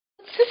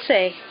this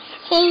say?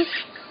 He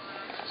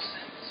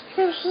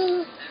was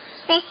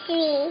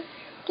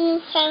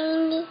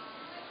designed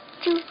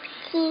to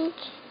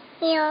teach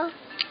your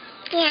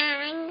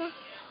young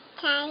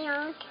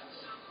child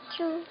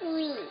to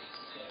read.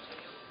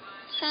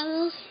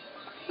 Chinese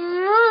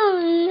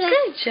moon.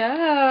 Good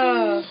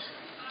job.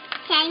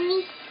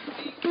 Chinese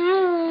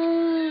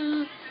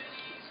moon.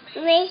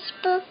 Which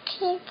book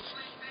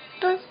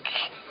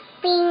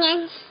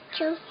belongs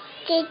to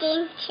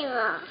students?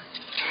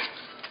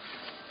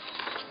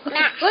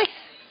 Math. What?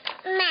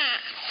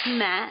 Math.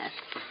 Math.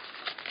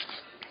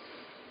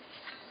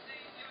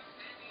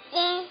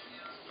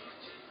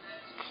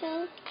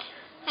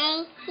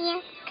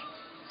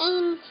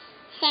 In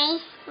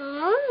says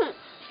moon.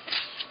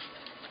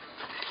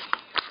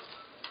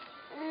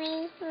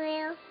 We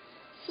will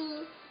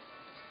see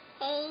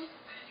a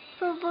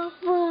full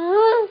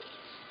moon.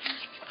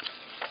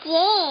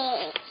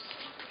 Yay!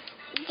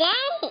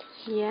 Yay!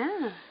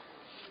 Yeah.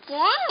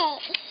 Yay!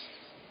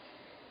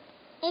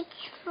 It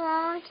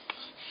floats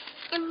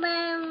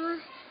above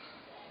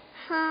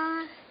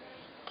for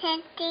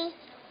Teddy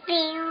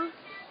Bear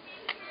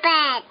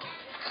bed.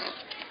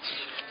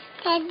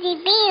 Teddy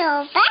Bear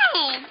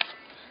bed.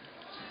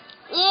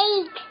 Yay!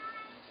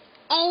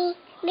 A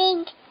big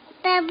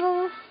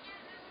bubble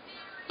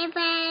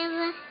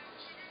above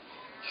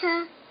her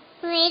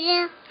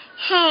little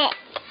head.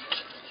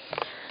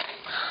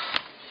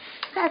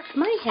 That's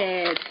my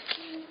head.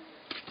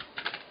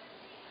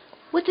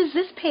 What does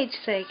this page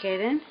say,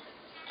 Cayden?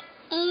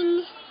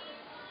 In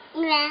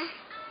the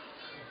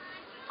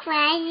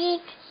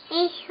closet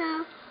is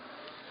a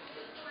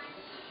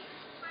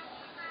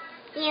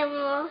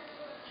yellow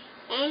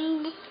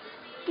and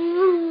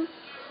blue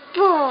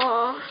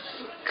ball.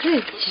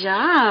 Good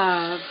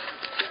job.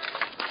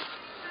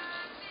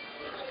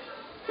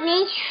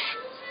 With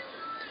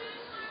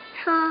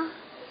her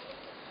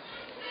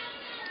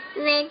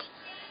red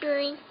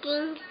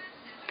building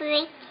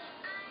brick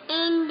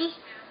and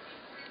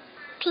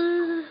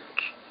pink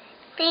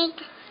big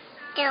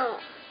door.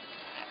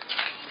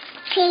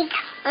 Pig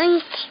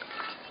and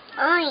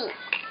orange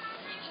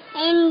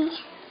and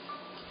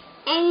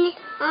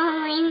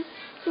orange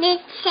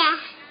little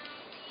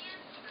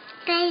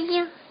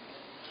baby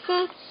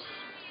set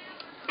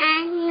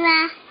on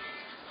the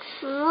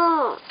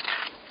floor.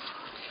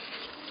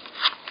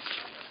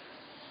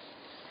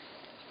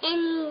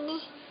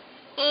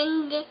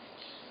 And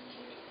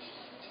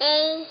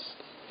a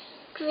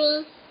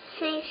green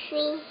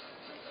fluffy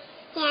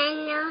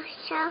piano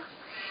so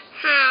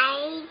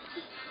hide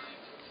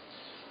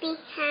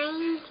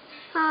behind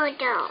her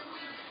door.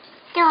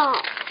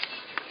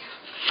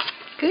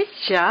 Good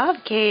job,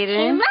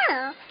 Cayden.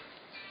 Hello.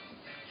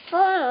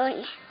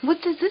 Phone.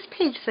 What does this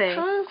page say?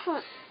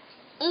 Phone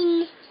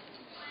in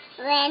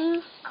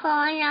one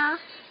corner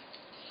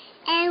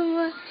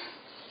and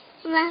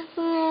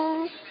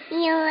one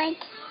your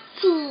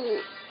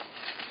tea.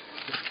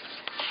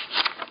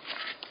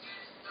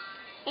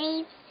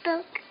 A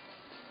book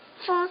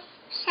for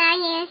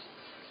science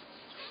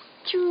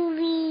to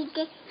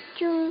read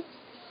to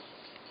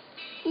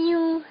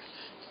you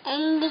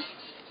and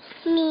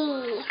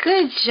me.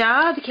 Good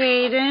job,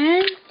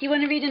 Cayden. Do you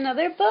want to read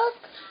another book?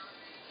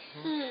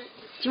 Do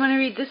you want to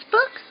read this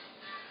book?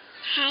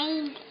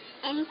 Hide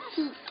and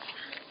seek.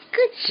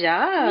 Good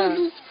job.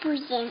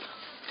 Read this.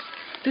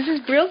 This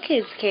is Real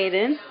Kids,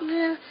 Cayden.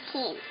 Real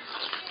kids.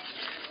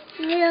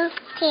 Real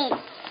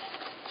kids.